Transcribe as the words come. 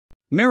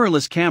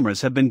Mirrorless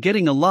cameras have been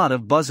getting a lot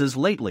of buzzes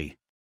lately.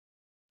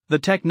 The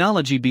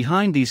technology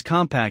behind these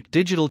compact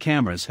digital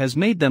cameras has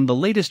made them the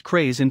latest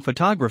craze in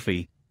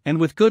photography, and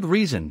with good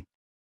reason.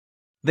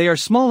 They are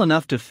small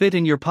enough to fit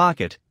in your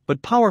pocket,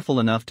 but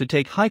powerful enough to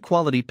take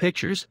high-quality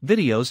pictures,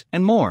 videos,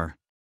 and more.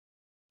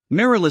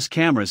 Mirrorless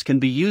cameras can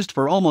be used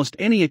for almost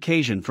any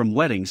occasion from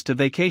weddings to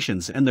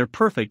vacations, and they're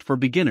perfect for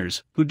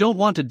beginners who don't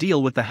want to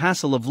deal with the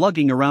hassle of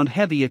lugging around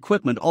heavy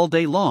equipment all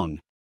day long.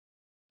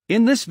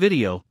 In this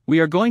video,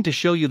 we are going to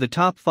show you the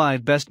top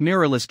 5 best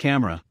mirrorless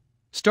camera,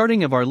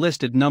 starting of our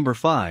list at number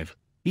 5,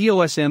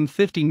 EOS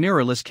M50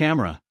 mirrorless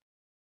camera.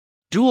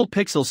 Dual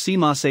pixel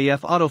CMOS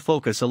AF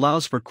autofocus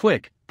allows for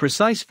quick,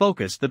 precise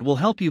focus that will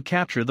help you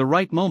capture the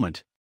right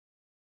moment.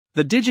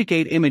 The Digic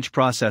 8 image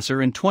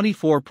processor and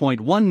 24.1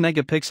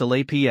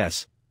 megapixel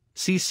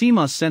APS-C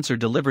CMOS sensor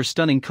delivers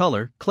stunning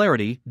color,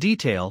 clarity,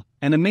 detail,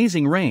 and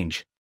amazing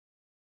range.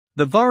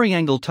 The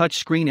Vari-Angle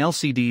touchscreen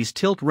LCD's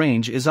tilt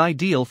range is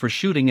ideal for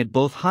shooting at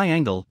both high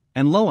angle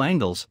and low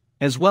angles,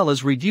 as well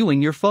as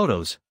reviewing your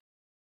photos.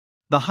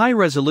 The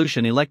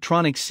high-resolution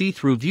electronic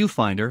see-through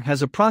viewfinder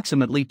has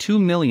approximately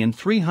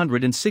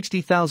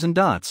 2,360,000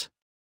 dots.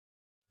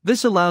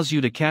 This allows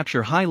you to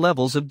capture high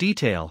levels of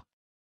detail.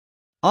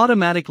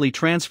 Automatically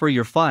transfer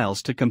your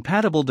files to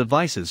compatible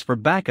devices for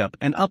backup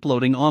and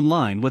uploading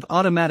online with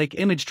automatic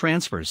image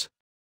transfers.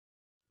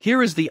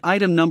 Here is the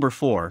item number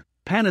 4,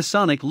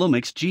 Panasonic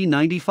Lumix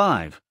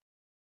G95.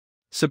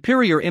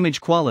 Superior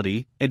image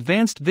quality,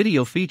 advanced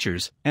video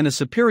features, and a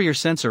superior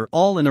sensor,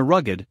 all in a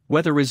rugged,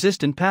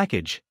 weather-resistant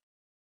package.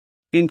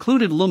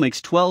 Included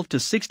Lumix 12 to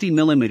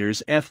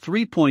 60mm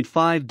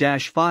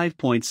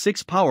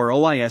f3.5-5.6 power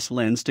OIS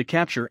lens to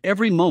capture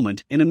every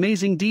moment in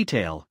amazing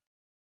detail.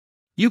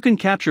 You can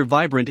capture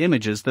vibrant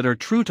images that are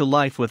true to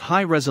life with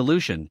high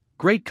resolution,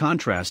 great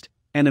contrast,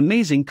 and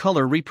amazing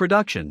color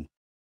reproduction.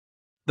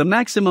 The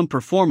maximum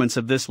performance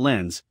of this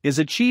lens is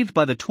achieved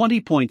by the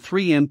 20.3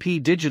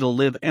 MP digital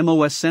live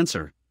MOS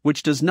sensor,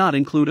 which does not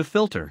include a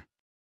filter.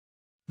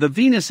 The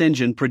Venus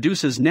engine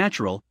produces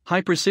natural,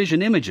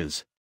 high-precision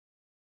images.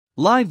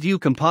 Live View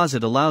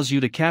Composite allows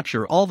you to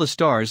capture all the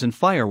stars and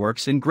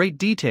fireworks in great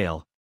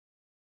detail.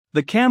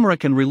 The camera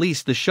can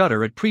release the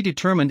shutter at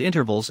predetermined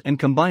intervals and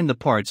combine the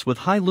parts with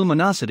high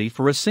luminosity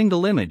for a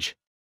single image.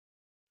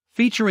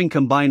 Featuring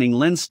combining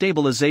lens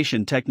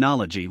stabilization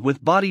technology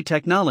with body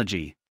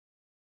technology.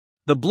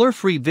 The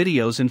blur-free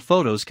videos and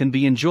photos can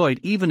be enjoyed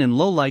even in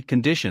low-light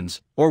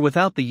conditions or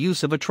without the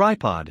use of a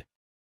tripod.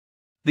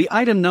 The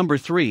item number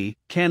 3,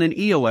 Canon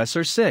EOS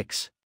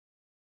R6.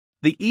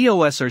 The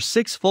EOS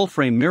R6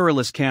 full-frame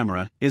mirrorless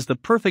camera is the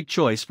perfect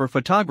choice for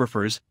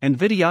photographers and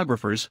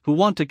videographers who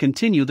want to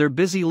continue their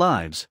busy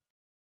lives.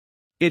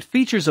 It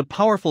features a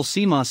powerful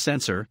CMOS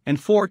sensor and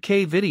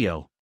 4K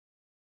video.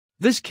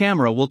 This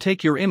camera will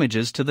take your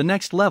images to the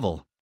next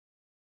level.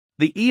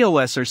 The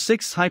EOS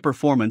R6's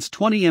high-performance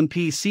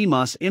 20MP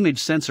CMOS image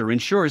sensor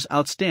ensures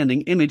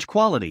outstanding image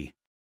quality.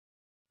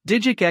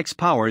 Digic X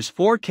powers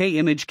 4K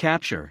image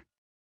capture.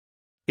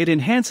 It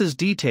enhances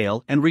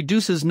detail and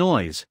reduces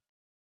noise.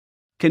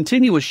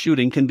 Continuous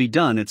shooting can be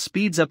done at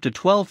speeds up to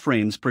 12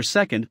 frames per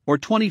second or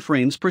 20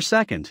 frames per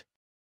second.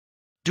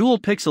 Dual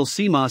pixel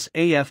CMOS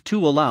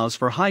AF2 allows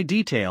for high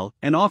detail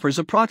and offers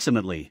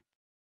approximately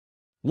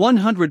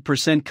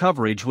 100%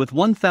 coverage with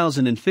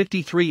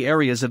 1053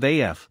 areas of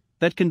AF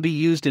that can be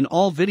used in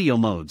all video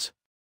modes.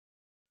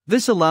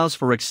 This allows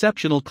for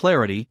exceptional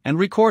clarity and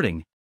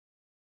recording.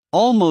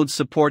 All modes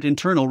support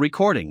internal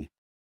recording.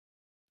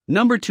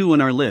 Number 2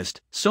 on our list,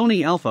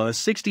 Sony Alpha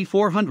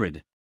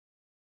 6400.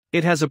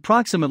 It has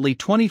approximately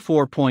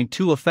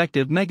 24.2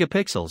 effective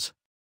megapixels.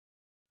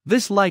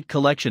 This light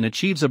collection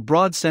achieves a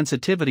broad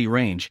sensitivity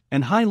range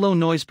and high low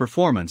noise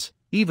performance,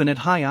 even at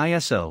high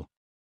ISO.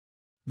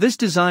 This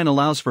design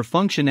allows for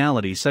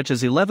functionality such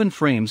as 11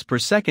 frames per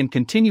second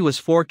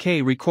continuous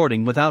 4K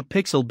recording without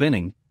pixel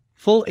binning,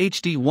 full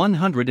HD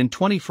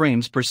 120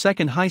 frames per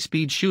second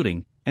high-speed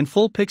shooting, and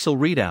full pixel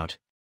readout.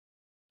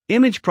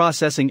 Image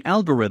processing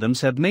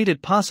algorithms have made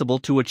it possible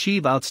to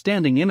achieve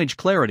outstanding image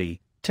clarity,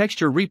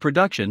 texture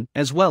reproduction,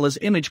 as well as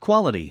image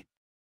quality.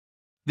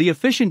 The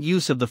efficient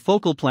use of the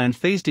focal plan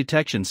phase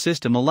detection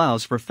system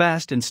allows for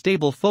fast and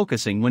stable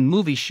focusing when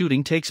movie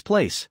shooting takes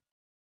place.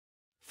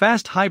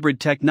 Fast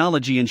hybrid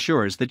technology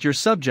ensures that your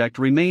subject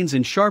remains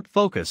in sharp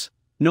focus,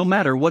 no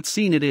matter what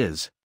scene it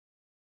is.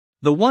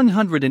 The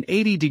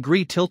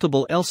 180-degree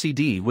tiltable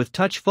LCD with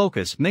touch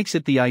focus makes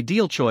it the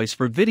ideal choice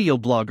for video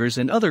bloggers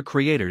and other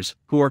creators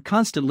who are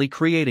constantly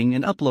creating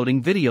and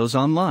uploading videos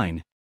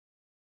online.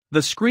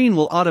 The screen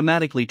will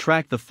automatically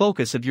track the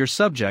focus of your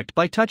subject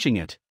by touching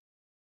it.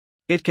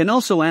 It can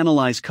also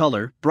analyze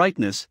color,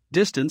 brightness,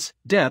 distance,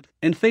 depth,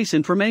 and face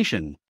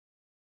information.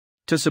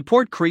 To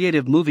support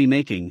creative movie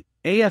making,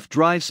 AF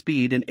drive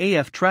speed and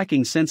AF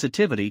tracking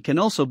sensitivity can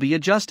also be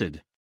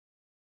adjusted.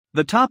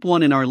 The top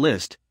one in our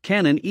list,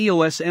 Canon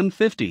EOS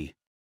M50.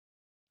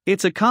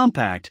 It's a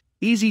compact,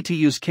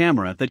 easy-to-use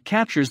camera that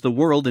captures the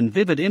world in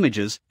vivid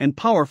images and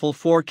powerful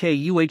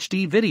 4K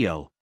UHD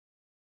video.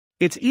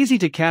 It's easy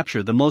to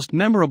capture the most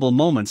memorable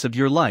moments of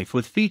your life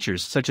with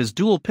features such as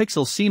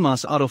dual-pixel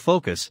CMOS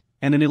autofocus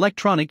and an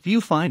electronic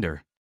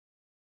viewfinder.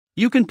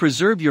 You can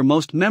preserve your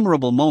most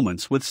memorable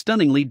moments with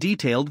stunningly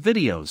detailed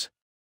videos.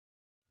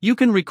 You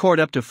can record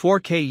up to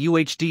 4K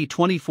UHD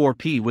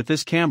 24p with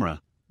this camera,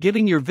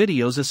 giving your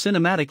videos a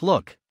cinematic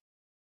look.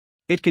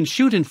 It can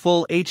shoot in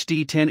full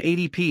HD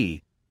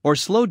 1080p, or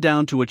slow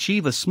down to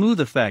achieve a smooth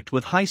effect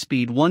with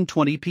high-speed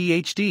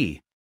 120p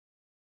HD.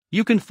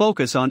 You can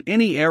focus on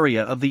any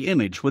area of the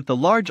image with the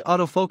large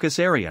autofocus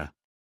area.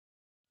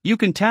 You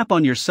can tap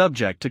on your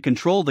subject to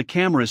control the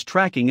camera's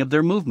tracking of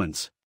their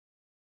movements.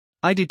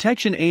 Eye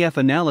detection AF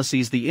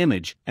analyzes the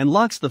image and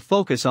locks the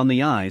focus on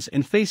the eyes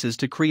and faces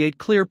to create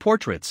clear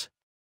portraits.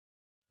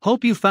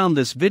 Hope you found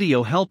this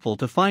video helpful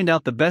to find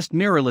out the best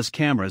mirrorless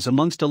cameras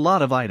amongst a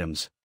lot of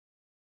items.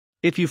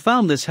 If you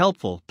found this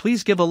helpful,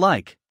 please give a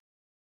like.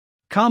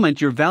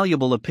 Comment your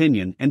valuable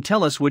opinion and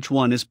tell us which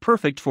one is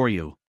perfect for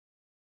you.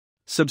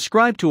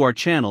 Subscribe to our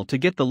channel to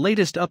get the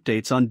latest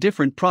updates on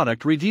different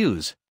product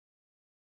reviews.